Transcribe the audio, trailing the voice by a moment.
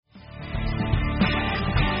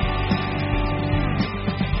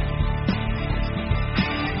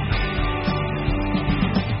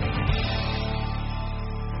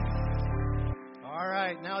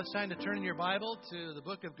it's time to turn in your Bible to the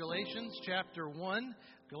book of Galatians, chapter 1.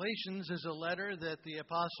 Galatians is a letter that the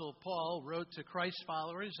Apostle Paul wrote to Christ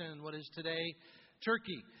followers in what is today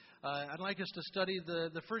Turkey. I'd like us to study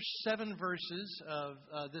the first 7 verses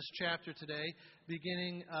of this chapter today,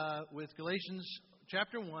 beginning with Galatians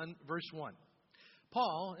chapter 1, verse 1.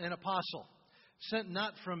 Paul, an apostle, sent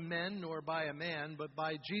not from men nor by a man, but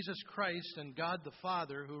by Jesus Christ and God the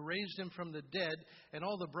Father, who raised him from the dead, and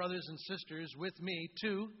all the brothers and sisters with me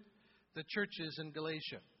to the churches in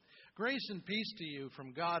Galatia. Grace and peace to you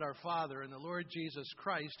from God our Father and the Lord Jesus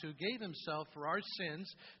Christ, who gave himself for our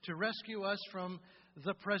sins to rescue us from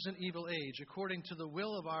the present evil age, according to the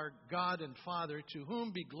will of our God and Father, to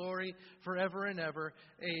whom be glory forever and ever.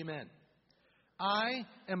 Amen. I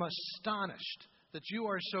am astonished that you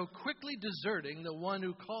are so quickly deserting the one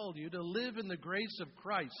who called you to live in the grace of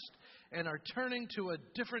Christ and are turning to a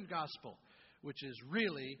different gospel, which is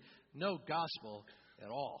really no gospel at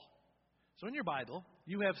all. So in your Bible,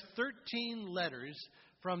 you have 13 letters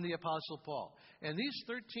from the Apostle Paul. And these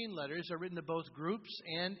 13 letters are written to both groups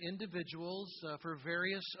and individuals for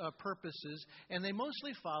various purposes, and they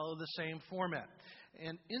mostly follow the same format.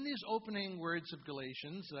 And in these opening words of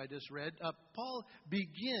Galatians that I just read, Paul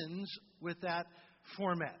begins with that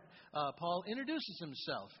format. Paul introduces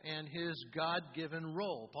himself and his God-given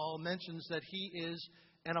role. Paul mentions that he is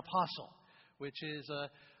an apostle, which is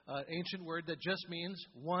an ancient word that just means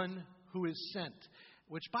one who is sent,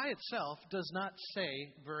 which by itself does not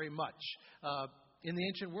say very much. In the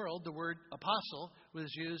ancient world, the word apostle was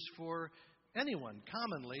used for anyone,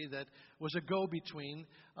 commonly, that was a go-between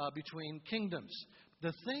between kingdoms.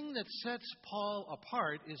 The thing that sets Paul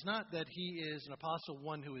apart is not that he is an apostle,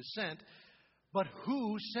 one who is sent, but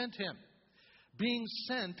who sent him. Being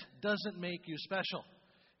sent doesn't make you special.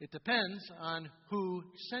 It depends on who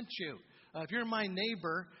sent you. If you're my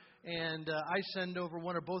neighbor and I send over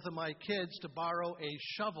one or both of my kids to borrow a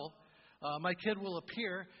shovel, my kid will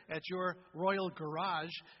appear at your royal garage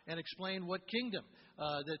and explain what kingdom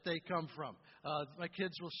that they come from. My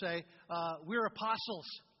kids will say, we're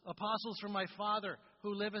apostles from my Father,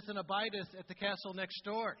 who liveth and abideth at the castle next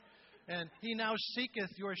door. And he now seeketh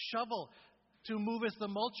your shovel to moveth the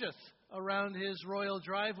mulcheth around his royal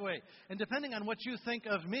driveway. And depending on what you think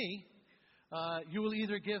of me, you will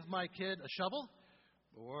either give my kid a shovel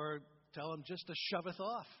or tell him just to shoveth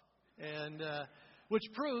off. And which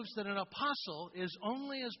proves that an apostle is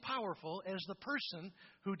only as powerful as the person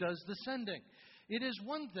who does the sending. It is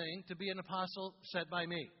one thing to be an apostle sent by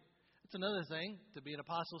me. It's another thing to be an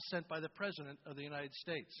apostle sent by the President of the United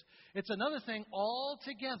States. It's another thing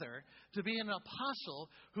altogether to be an apostle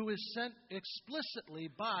who is sent explicitly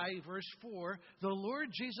by, verse 4, the Lord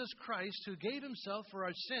Jesus Christ, who gave himself for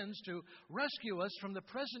our sins to rescue us from the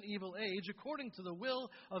present evil age, according to the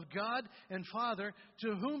will of God and Father,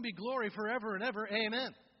 to whom be glory forever and ever.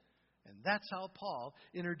 Amen. And that's how Paul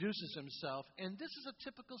introduces himself. And this is a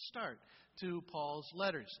typical start to Paul's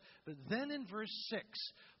letters. But then in verse 6,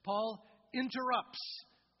 Paul interrupts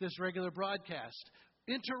this regular broadcast,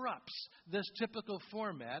 interrupts this typical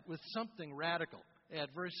format with something radical.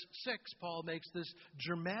 At verse 6, Paul makes this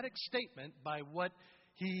dramatic statement by what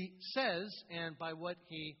he says and by what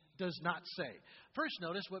he does not say. First,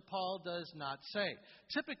 notice what Paul does not say.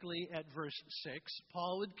 Typically, at verse 6,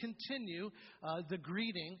 Paul would continue the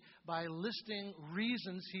greeting by listing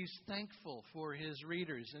reasons he's thankful for his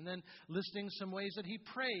readers, and then listing some ways that he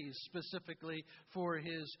prays specifically for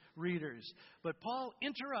his readers. But Paul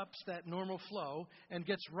interrupts that normal flow and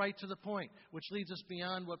gets right to the point, which leads us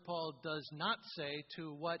beyond what Paul does not say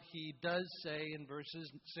to what he does say in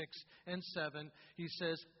verses 6 and 7. He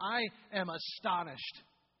says, I am astonished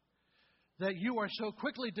that you are so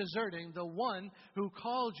quickly deserting the one who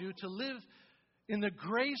called you to live in the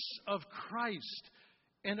grace of Christ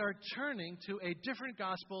and are turning to a different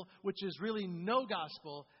gospel, which is really no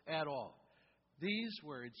gospel at all. These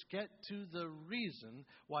words get to the reason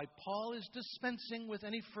why Paul is dispensing with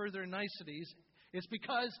any further niceties. It's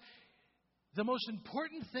because the most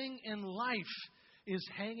important thing in life is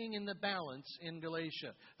hanging in the balance in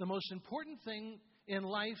Galatia. The most important thing in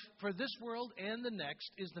life for this world and the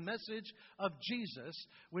next is the message of Jesus,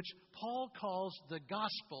 which Paul calls the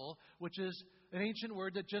gospel, which is an ancient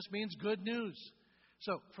word that just means good news.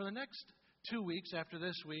 So for the next 2 weeks after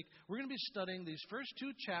this week, we're going to be studying these first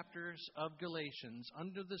 2 chapters of Galatians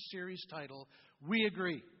under the series title, We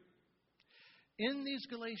Agree. In these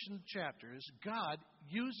Galatian chapters, God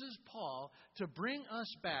uses Paul to bring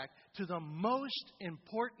us back to the most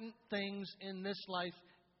important things in this life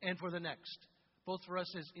and for the next, both for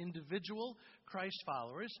us as individual Christ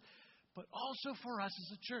followers, but also for us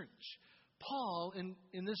as a church. Paul,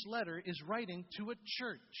 in this letter, is writing to a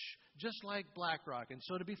church, just like BlackRock. And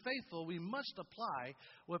so to be faithful, we must apply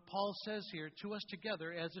what Paul says here to us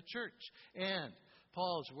together as a church. And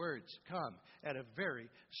Paul's words come at a very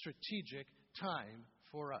strategic time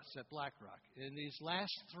for us at BlackRock. In these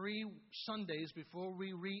last 3 Sundays before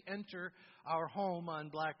we re-enter our home on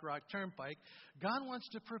BlackRock Turnpike, God wants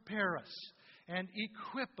to prepare us and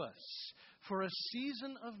equip us for a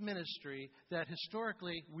season of ministry that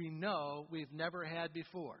historically we know we've never had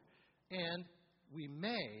before, and we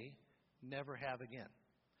may never have again.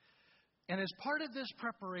 And as part of this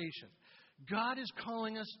preparation, God is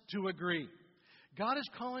calling us to agree. God is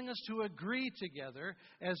calling us to agree together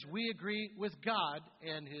as we agree with God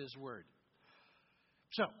and His Word.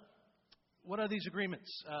 So, what are these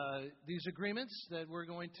agreements? These agreements that we're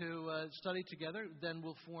going to study together then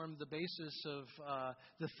will form the basis of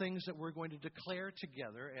the things that we're going to declare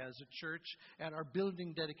together as a church at our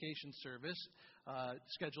building dedication service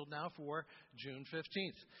scheduled now for June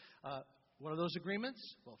 15th. What are those agreements?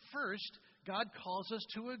 Well, first, God calls us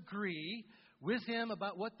to agree with Him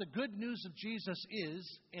about what the good news of Jesus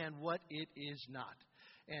is and what it is not.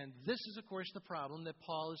 And this is, of course, the problem that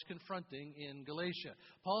Paul is confronting in Galatia.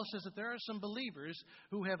 Paul says that there are some believers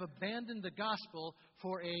who have abandoned the gospel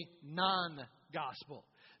for a non-gospel.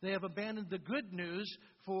 They have abandoned the good news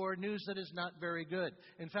for news that is not very good.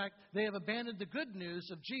 In fact, they have abandoned the good news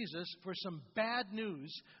of Jesus for some bad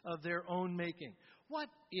news of their own making. What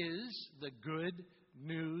is the good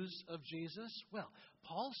news of Jesus? Well,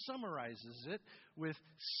 Paul summarizes it with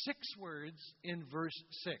 6 words in verse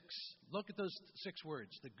 6. Look at those 6 words.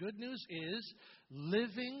 The good news is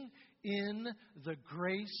living in the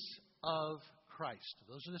grace of Christ.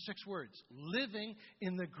 Those are the 6 words. Living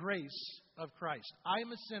in the grace of Christ. I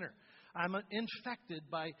am a sinner. I'm infected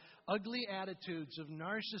by ugly attitudes of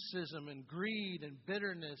narcissism and greed and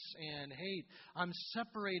bitterness and hate. I'm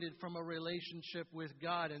separated from a relationship with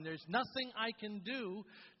God, and there's nothing I can do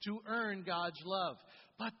to earn God's love.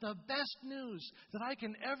 But the best news that I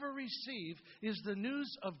can ever receive is the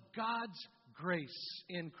news of God's grace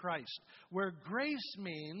in Christ, where grace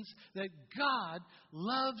means that God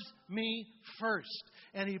loves me first,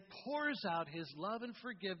 and He pours out His love and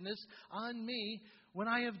forgiveness on me when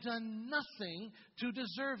I have done nothing to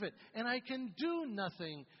deserve it. And I can do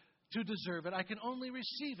nothing to deserve it. I can only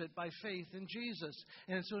receive it by faith in Jesus.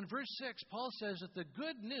 And so in verse 6, Paul says that the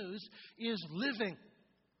good news is living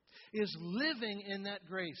in that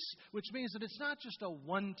grace, which means that it's not just a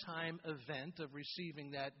one-time event of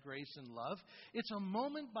receiving that grace and love. It's a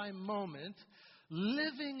moment-by-moment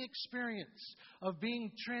living experience of being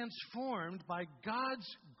transformed by God's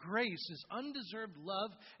grace, His undeserved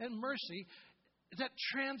love and mercy that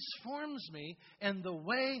transforms me and the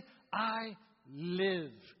way I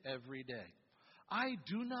live every day. I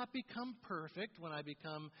do not become perfect when I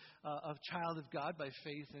become a child of God by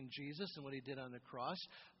faith in Jesus and what He did on the cross.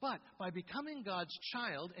 But by becoming God's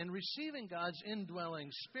child and receiving God's indwelling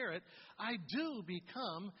Spirit, I do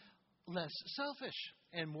become less selfish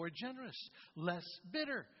and more generous, less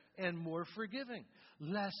bitter and more forgiving,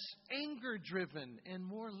 less anger-driven and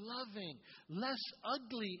more loving, less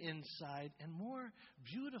ugly inside and more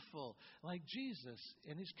beautiful, like Jesus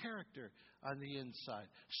and His character on the inside.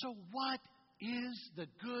 So what is the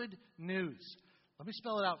good news? Let me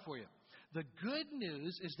spell it out for you. The good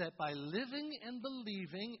news is that by living and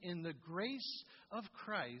believing in the grace of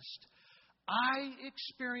Christ, I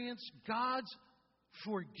experience God's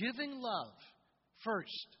forgiving love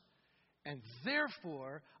first, and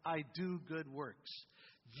therefore I do good works.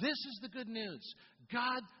 This is the good news.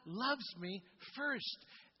 God loves me first,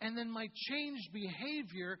 and then my changed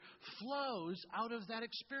behavior flows out of that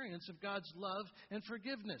experience of God's love and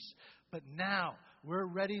forgiveness. But now we're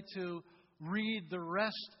ready to read the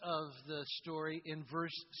rest of the story in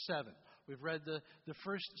verse 7. We've read the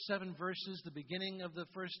first 7 verses, the beginning of that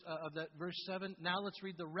verse 7. Now let's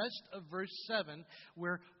read the rest of verse 7,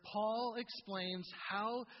 where Paul explains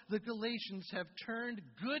how the Galatians have turned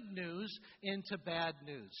good news into bad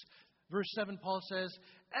news. Verse 7, Paul says,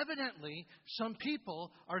 evidently, some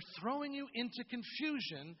people are throwing you into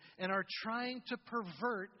confusion and are trying to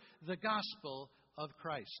pervert the gospel of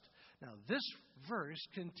Christ. Now, this verse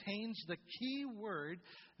contains the key word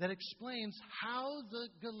that explains how the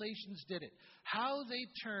Galatians did it, how they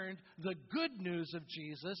turned the good news of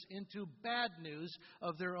Jesus into bad news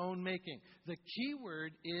of their own making. The key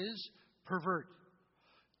word is pervert.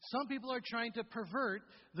 Some people are trying to pervert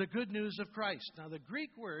the good news of Christ. Now, the Greek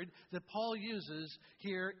word that Paul uses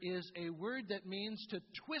here is a word that means to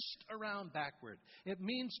twist around backward. It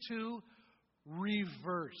means to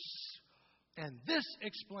reverse. And this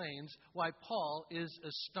explains why Paul is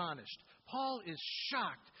astonished. Paul is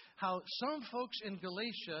shocked how some folks in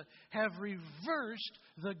Galatia have reversed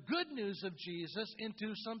the good news of Jesus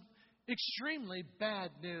into some extremely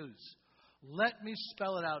bad news. Let me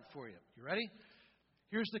spell it out for you. You ready?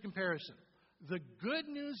 Here's the comparison. The good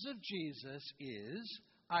news of Jesus is,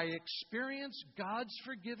 I experience God's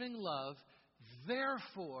forgiving love,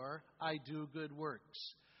 therefore I do good works.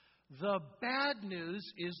 The bad news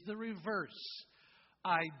is the reverse.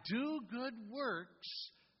 I do good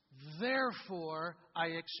works, therefore I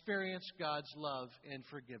experience God's love and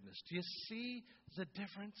forgiveness. Do you see the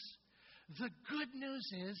difference? The good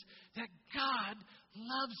news is that God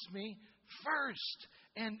loves me first.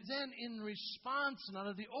 And then in response and out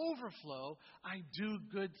of the overflow, I do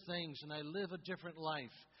good things and I live a different life.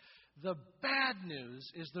 The bad news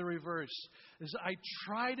is the reverse. Is I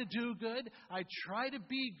try to do good, I try to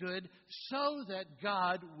be good so that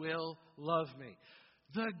God will love me.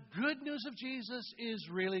 The good news of Jesus is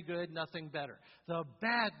really good, nothing better. The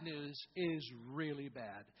bad news is really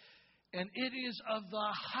bad. And it is of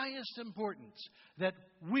the highest importance that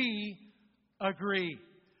we agree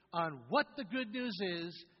on what the good news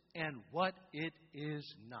is and what it is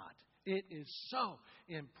not. It is so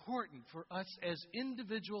important for us as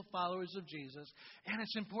individual followers of Jesus, and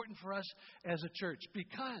it's important for us as a church,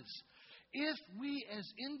 because if we as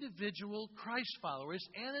individual Christ followers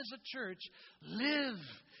and as a church live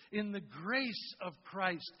in the grace of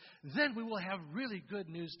Christ, then we will have really good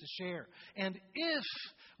news to share. And if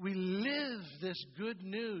we live this good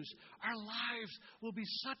news, our lives will be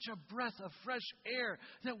such a breath of fresh air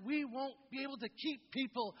that we won't be able to keep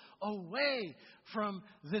people away from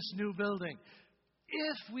this new building.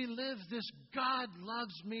 If we live this God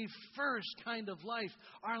loves me first kind of life,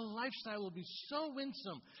 our lifestyle will be so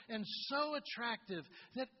winsome and so attractive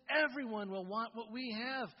that everyone will want what we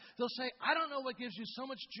have. They'll say, I don't know what gives you so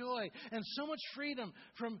much joy and so much freedom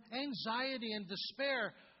from anxiety and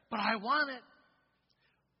despair, but I want it.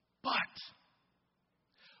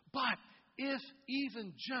 But if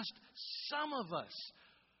even just some of us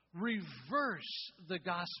reverse the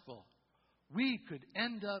gospel, we could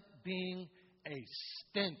end up being a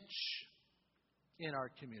stench in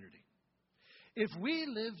our community. If we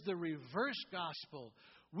live the reverse gospel,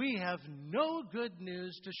 we have no good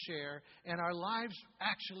news to share, and our lives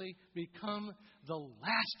actually become the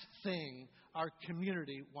last thing our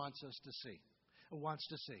community wants to see.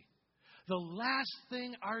 The last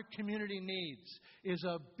thing our community needs is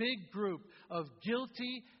a big group of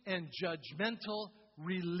guilty and judgmental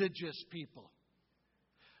religious people.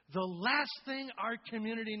 The last thing our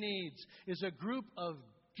community needs is a group of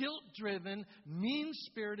guilt-driven,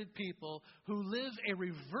 mean-spirited people who live a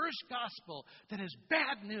reverse gospel that is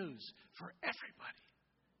bad news for everybody.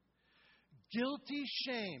 Guilty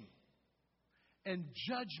shame and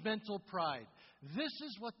judgmental pride. This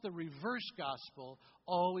is what the reverse gospel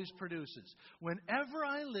always produces. Whenever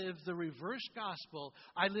I live the reverse gospel,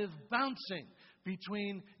 I live bouncing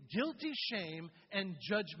between guilty shame and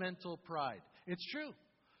judgmental pride. It's true.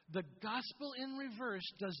 The gospel in reverse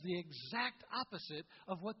does the exact opposite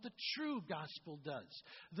of what the true gospel does.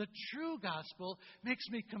 The true gospel makes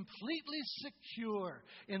me completely secure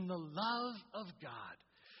in the love of God.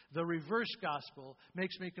 The reverse gospel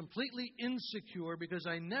makes me completely insecure because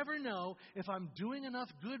I never know if I'm doing enough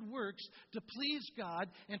good works to please God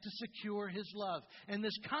and to secure His love. And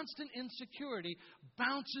this constant insecurity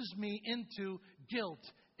bounces me into guilt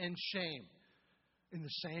and shame. In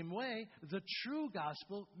the same way, the true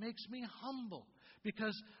gospel makes me humble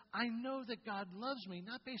because I know that God loves me,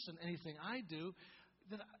 not based on anything I do,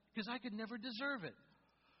 because I could never deserve it.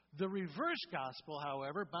 The reverse gospel,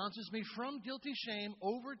 however, bounces me from guilty shame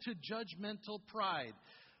over to judgmental pride,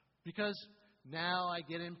 because now I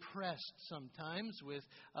get impressed sometimes with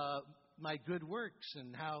my good works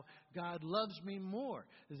and how God loves me more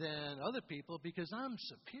than other people because I'm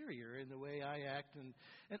superior in the way I act. And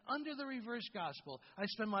under the reverse gospel, I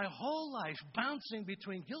spend my whole life bouncing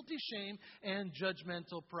between guilty shame and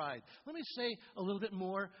judgmental pride. Let me say a little bit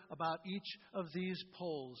more about each of these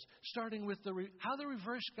poles, starting with how the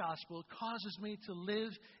reverse gospel causes me to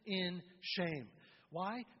live in shame.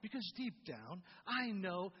 Why? Because deep down, I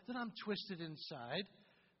know that I'm twisted inside.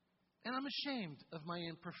 And I'm ashamed of my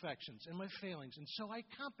imperfections and my failings. And so I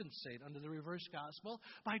compensate under the reverse gospel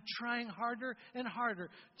by trying harder and harder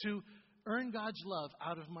to earn God's love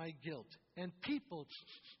out of my guilt. And people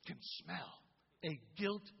can smell a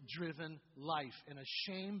guilt-driven life and a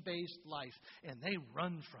shame-based life, and they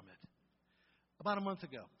run from it. About a month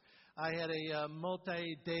ago, I had a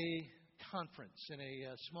multi-day conference in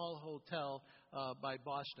a small hotel by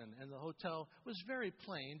Boston. And the hotel was very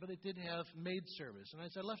plain, but it did have maid service. And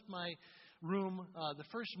as I left my room the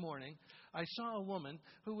first morning, I saw a woman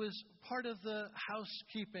who was part of the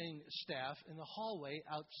housekeeping staff in the hallway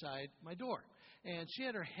outside my door. And she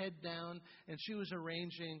had her head down, and she was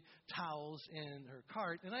arranging towels in her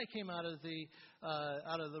cart. And I came out of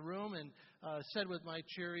the room and said with my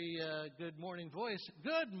cheery good morning voice,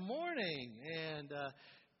 "Good morning!" And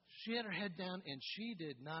she had her head down, and she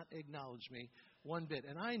did not acknowledge me one bit.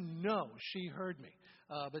 And I know she heard me,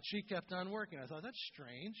 but she kept on working. I thought, that's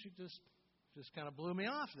strange. She just kind of blew me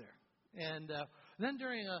off there. And then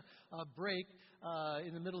during a break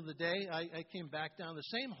in the middle of the day, I came back down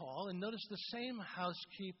the same hall and noticed the same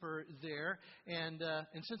housekeeper there. And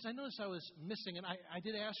since I noticed I was missing it, I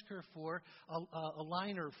did ask her for a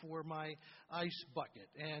liner for my ice bucket.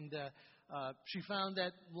 And she found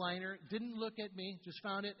that liner, didn't look at me, just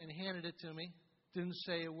found it and handed it to me, didn't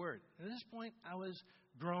say a word. And at this point, I was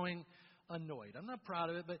growing annoyed. I'm not proud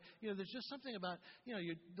of it, but there's just something about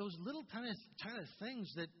those little kind of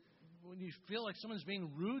things that when you feel like someone's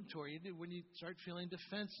being rude toward you, when you start feeling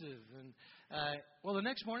defensive. And well, the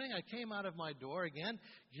next morning I came out of my door again.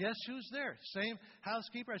 Guess who's there? Same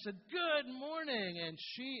housekeeper. I said, "Good morning," and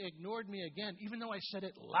she ignored me again, even though I said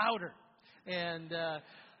it louder. And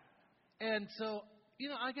so.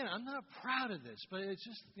 Again, I'm not proud of this, but it's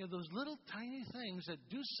just those little tiny things that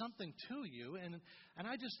do something to you. And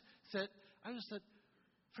I just said,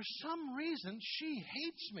 for some reason, she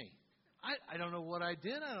hates me. I don't know what I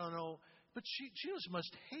did. I don't know. But she just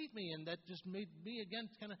must hate me. And that just made me, again,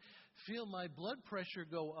 kind of feel my blood pressure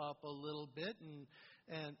go up a little bit.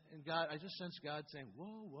 And God, I just sensed God saying,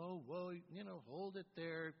 whoa, whoa, whoa, hold it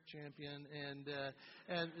there, champion. And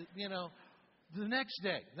the next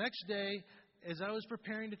day, as I was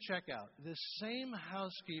preparing to check out, this same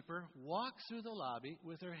housekeeper walked through the lobby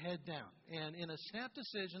with her head down. And in a snap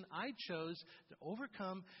decision, I chose to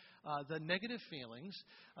overcome the negative feelings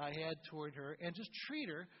I had toward her and just treat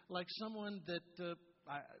her like someone that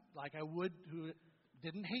I would who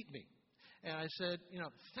didn't hate me. And I said,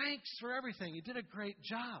 thanks for everything. You did a great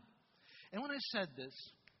job. And when I said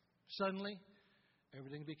this, suddenly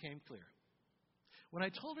everything became clear. When I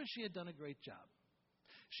told her she had done a great job,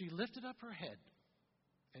 she lifted up her head,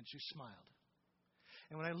 and she smiled.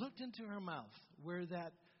 And when I looked into her mouth, where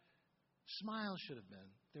that smile should have been,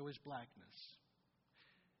 there was blackness.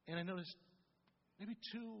 And I noticed maybe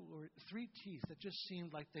 2 or 3 teeth that just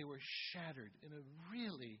seemed like they were shattered in a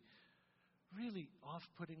really, really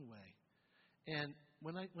off-putting way. And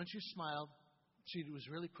when she smiled, she was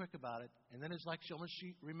really quick about it. And then it's like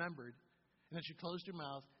she remembered. And then she closed her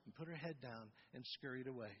mouth and put her head down and scurried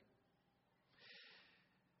away.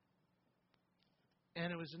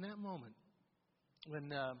 And it was in that moment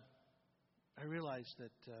when I realized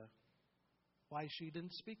that why she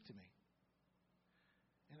didn't speak to me.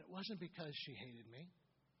 And it wasn't because she hated me.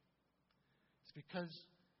 It's because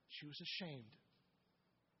she was ashamed.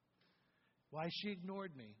 Why she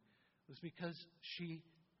ignored me was because she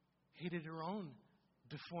hated her own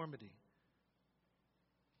deformity.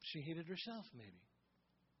 She hated herself, maybe.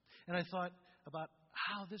 And I thought about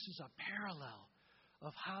how this is a parallel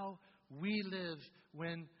of how we live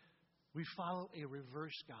when we follow a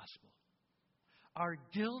reverse gospel. Our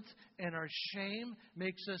guilt and our shame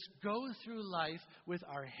makes us go through life with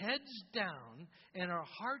our heads down and our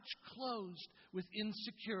hearts closed with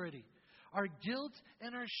insecurity. Our guilt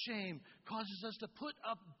and our shame causes us to put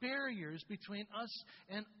up barriers between us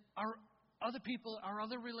and our other people, our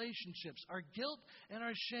other relationships. Our guilt and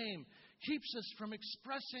our shame keeps us from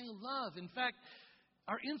expressing love. In fact,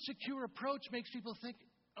 our insecure approach makes people think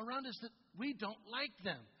around us that we don't like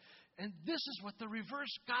them. And this is what the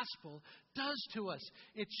reverse gospel does to us.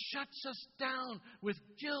 It shuts us down with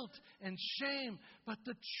guilt and shame. But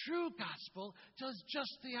the true gospel does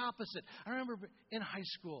just the opposite. I remember in high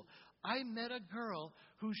school, I met a girl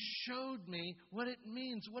who showed me what it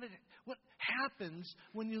means, what happens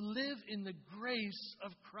when you live in the grace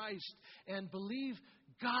of Christ and believe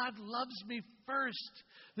God loves me first.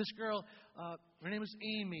 This girl, her name was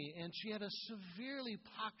Amy, and she had a severely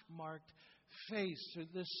pockmarked face.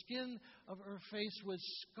 The skin of her face was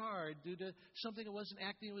scarred due to something. It wasn't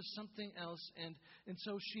acne, it was something else. And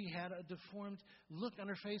so she had a deformed look on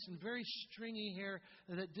her face and very stringy hair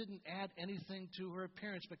that didn't add anything to her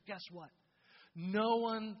appearance. But guess what? No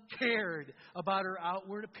one cared about her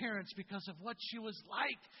outward appearance because of what she was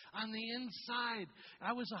like on the inside.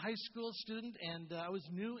 I was a high school student, and I was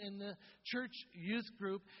new in the church youth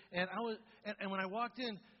group. And when I walked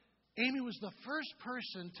in, Amy was the first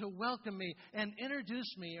person to welcome me and introduce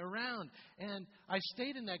me around. And I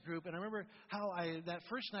stayed in that group, and I remember how that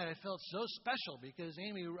first night I felt so special because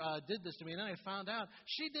Amy did this to me. And then I found out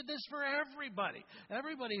she did this for everybody.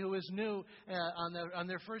 Everybody who was new on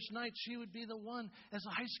their first night, she would be the one as a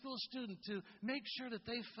high school student to make sure that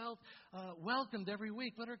they felt welcomed every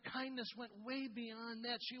week. But her kindness went way beyond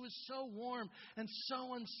that. She was so warm and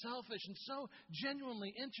so unselfish and so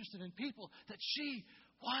genuinely interested in people that she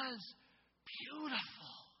was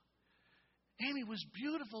beautiful. Amy was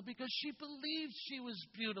beautiful because she believed she was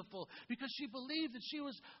beautiful, because she believed that she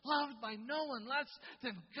was loved by no one less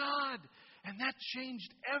than God. And that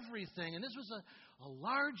changed everything. And this was a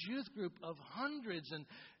large youth group of hundreds, and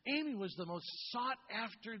Amy was the most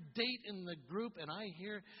sought-after date in the group, and I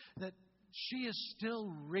hear that she is still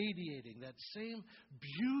radiating that same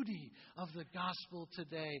beauty of the gospel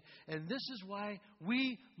today. And this is why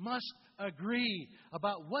we must agree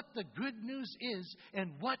about what the good news is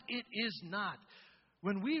and what it is not.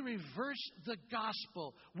 When we reverse the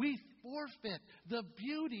gospel, we forfeit the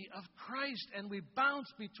beauty of Christ, and we bounce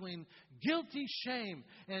between guilty shame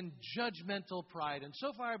and judgmental pride. And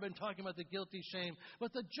so far I've been talking about the guilty shame,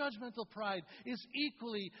 but the judgmental pride is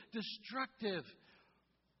equally destructive.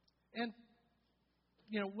 And,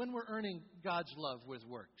 when we're earning God's love with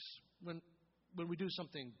works, when we do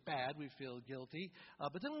something bad, we feel guilty.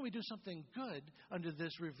 But then when we do something good under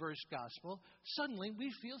this reverse gospel, suddenly we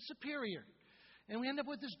feel superior. And we end up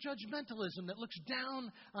with this judgmentalism that looks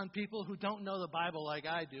down on people who don't know the Bible like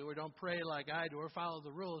I do, or don't pray like I do, or follow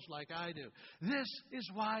the rules like I do. This is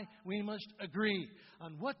why we must agree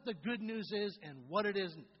on what the good news is and what it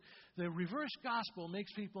isn't. The reverse gospel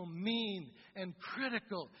makes people mean and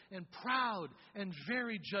critical and proud and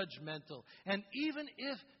very judgmental. And even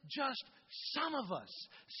if just some of us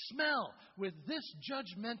smell with this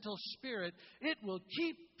judgmental spirit, it will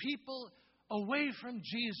keep people away from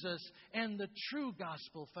Jesus and the true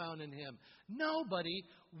gospel found in Him. Nobody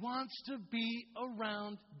wants to be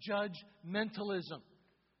around judgmentalism.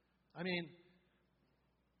 I mean,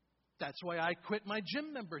 that's why I quit my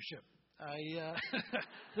gym membership.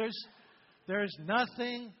 There's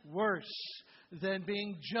nothing worse than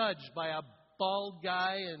being judged by a bald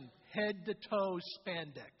guy in head-to-toe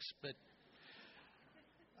spandex. But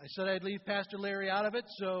I said I'd leave Pastor Larry out of it,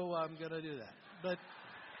 so I'm going to do that. But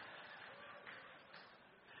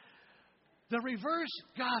the reverse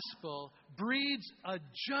gospel breeds a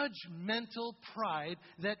judgmental pride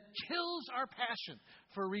that kills our passion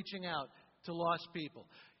for reaching out to lost people.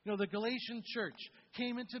 The Galatian church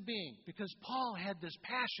came into being because Paul had this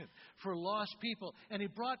passion for lost people, and he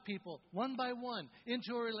brought people one by one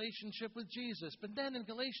into a relationship with Jesus. But then in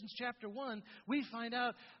Galatians chapter 1, we find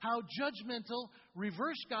out how judgmental,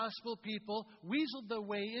 reverse gospel people weaseled their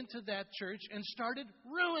way into that church and started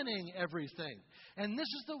ruining everything. And this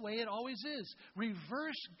is the way it always is.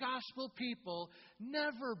 Reverse gospel people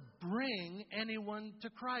never bring anyone to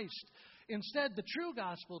Christ. Instead, the true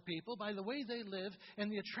gospel people, by the way they live and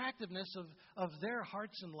the attractiveness of their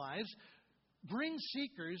hearts and lives, bring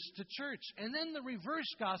seekers to church. And then the reverse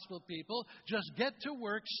gospel people just get to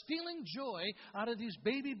work stealing joy out of these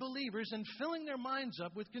baby believers and filling their minds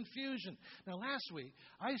up with confusion. Now, last week,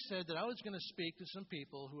 I said that I was going to speak to some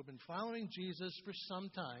people who have been following Jesus for some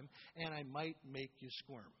time, and I might make you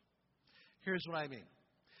squirm. Here's what I mean.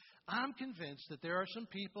 I'm convinced that there are some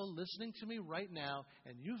people listening to me right now,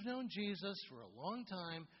 and you've known Jesus for a long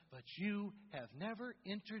time, but you have never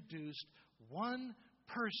introduced one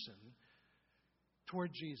person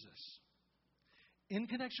toward Jesus. In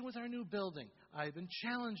connection with our new building, I've been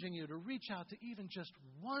challenging you to reach out to even just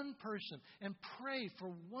one person and pray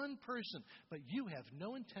for one person, but you have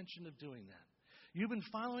no intention of doing that. You've been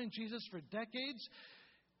following Jesus for decades,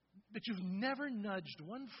 but you've never nudged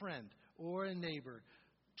one friend or a neighbor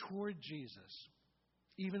toward Jesus,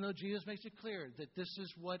 even though Jesus makes it clear that this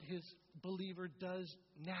is what His believer does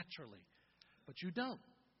naturally. But you don't.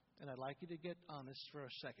 And I'd like you to get honest for a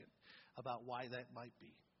second about why that might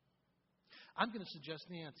be. I'm going to suggest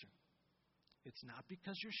the answer. It's not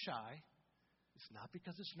because you're shy. It's not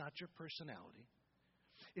because it's not your personality.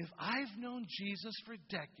 If I've known Jesus for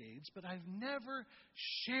decades, but I've never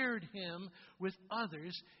shared Him with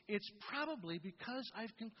others, it's probably because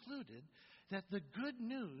I've concluded that the good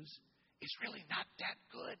news is really not that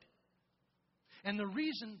good. And the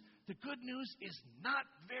reason the good news is not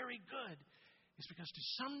very good is because to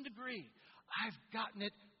some degree I've gotten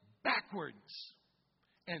it backwards.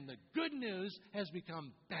 And the good news has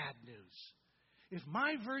become bad news. If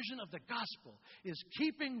my version of the gospel is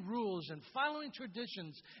keeping rules and following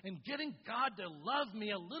traditions and getting God to love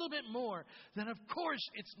me a little bit more, then of course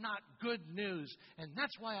it's not good news. And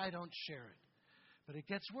that's why I don't share it. But it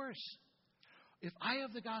gets worse. If I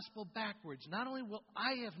have the gospel backwards, not only will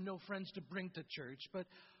I have no friends to bring to church, but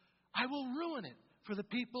I will ruin it for the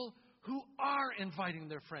people who are inviting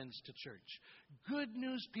their friends to church. Good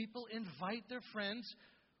news people invite their friends.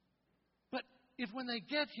 But if when they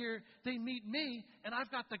get here, they meet me and I've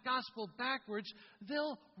got the gospel backwards,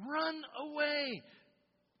 they'll run away.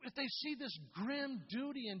 If they see this grim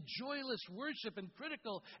duty and joyless worship and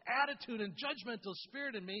critical attitude and judgmental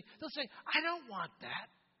spirit in me, they'll say, I don't want that.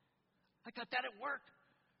 I got that at work.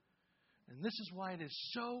 And this is why it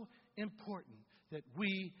is so important that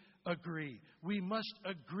we agree. We must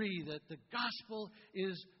agree that the gospel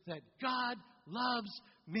is that God loves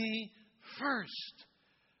me first.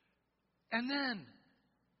 And then,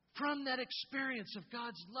 from that experience of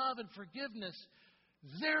God's love and forgiveness,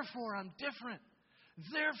 therefore I'm different.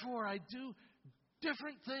 Therefore I do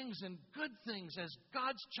different things and good things as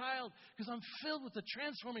God's child because I'm filled with the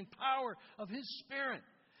transforming power of His Spirit.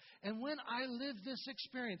 And when I live this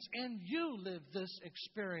experience, and you live this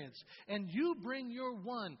experience, and you bring your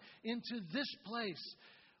one into this place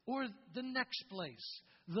or the next place,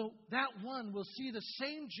 that one will see the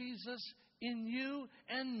same Jesus in you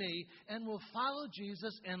and me, and will follow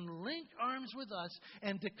Jesus and link arms with us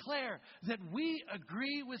and declare that we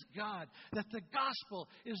agree with God, that the gospel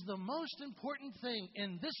is the most important thing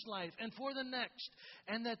in this life and for the next,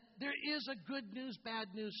 and that there is a good news, bad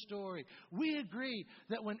news story. We agree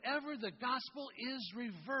that whenever the gospel is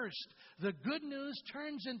reversed, the good news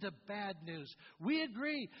turns into bad news. We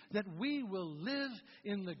agree that we will live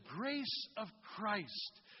in the grace of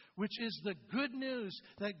Christ, which is the good news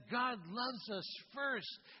that God loves us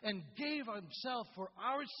first and gave Himself for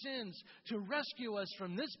our sins to rescue us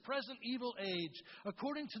from this present evil age,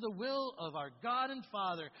 according to the will of our God and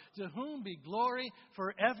Father, to whom be glory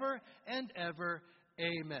forever and ever.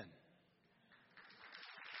 Amen.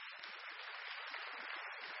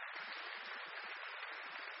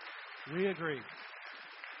 We agree.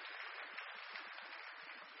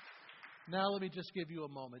 Now let me just give you a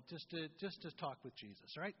moment just to talk with Jesus,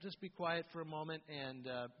 all right? Just be quiet for a moment, and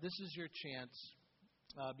this is your chance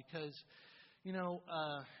because,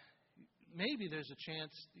 maybe there's a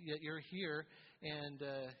chance that you're here and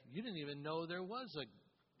you didn't even know there was a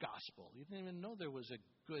gospel. You didn't even know there was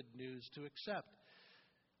a good news to accept.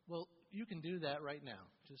 Well, you can do that right now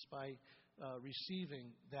just by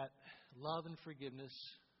receiving that love and forgiveness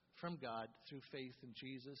from God through faith in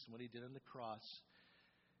Jesus and what He did on the cross,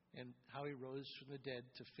 and how He rose from the dead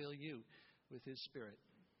to fill you with His Spirit.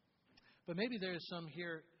 But maybe there is some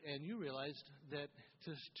here and you realized that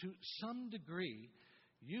to some degree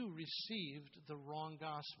you received the wrong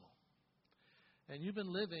gospel. And you've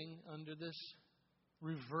been living under this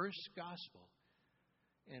reverse gospel.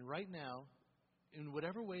 And right now, in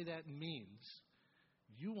whatever way that means,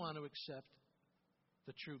 you want to accept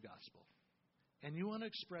the true gospel. And you want to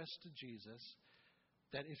express to Jesus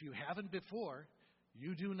that if you haven't before,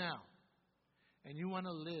 you do now. And you want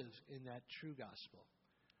to live in that true gospel.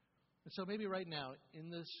 And so maybe right now, in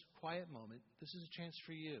this quiet moment, this is a chance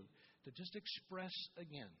for you to just express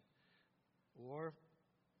again, or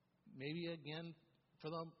maybe again for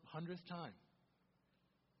the 100th time,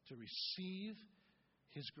 to receive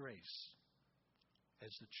His grace as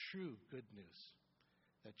the true good news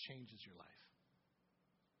that changes your life.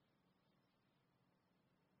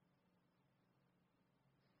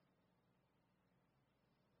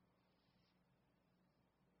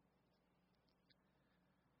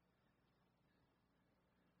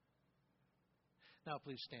 Now,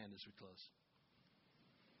 please stand as we close.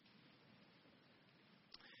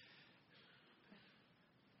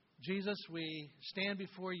 Jesus, we stand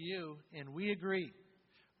before you and we agree.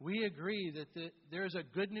 We agree that there is a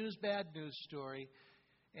good news, bad news story.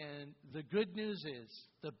 And the good news is,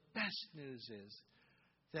 the best news is,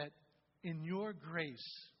 that in your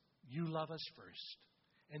grace, you love us first.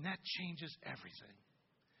 And that changes everything.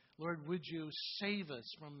 Lord, would you save us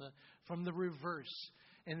from the reverse?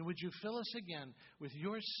 And would you fill us again with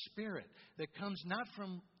your Spirit that comes not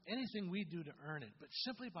from anything we do to earn it, but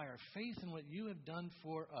simply by our faith in what you have done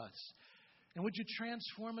for us. And would you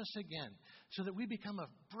transform us again so that we become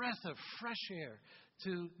a breath of fresh air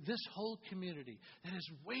to this whole community that is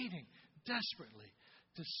waiting desperately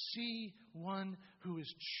to see one who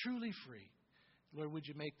is truly free. Lord, would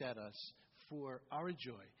you make that us for our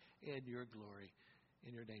joy and your glory.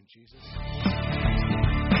 In your name, Jesus.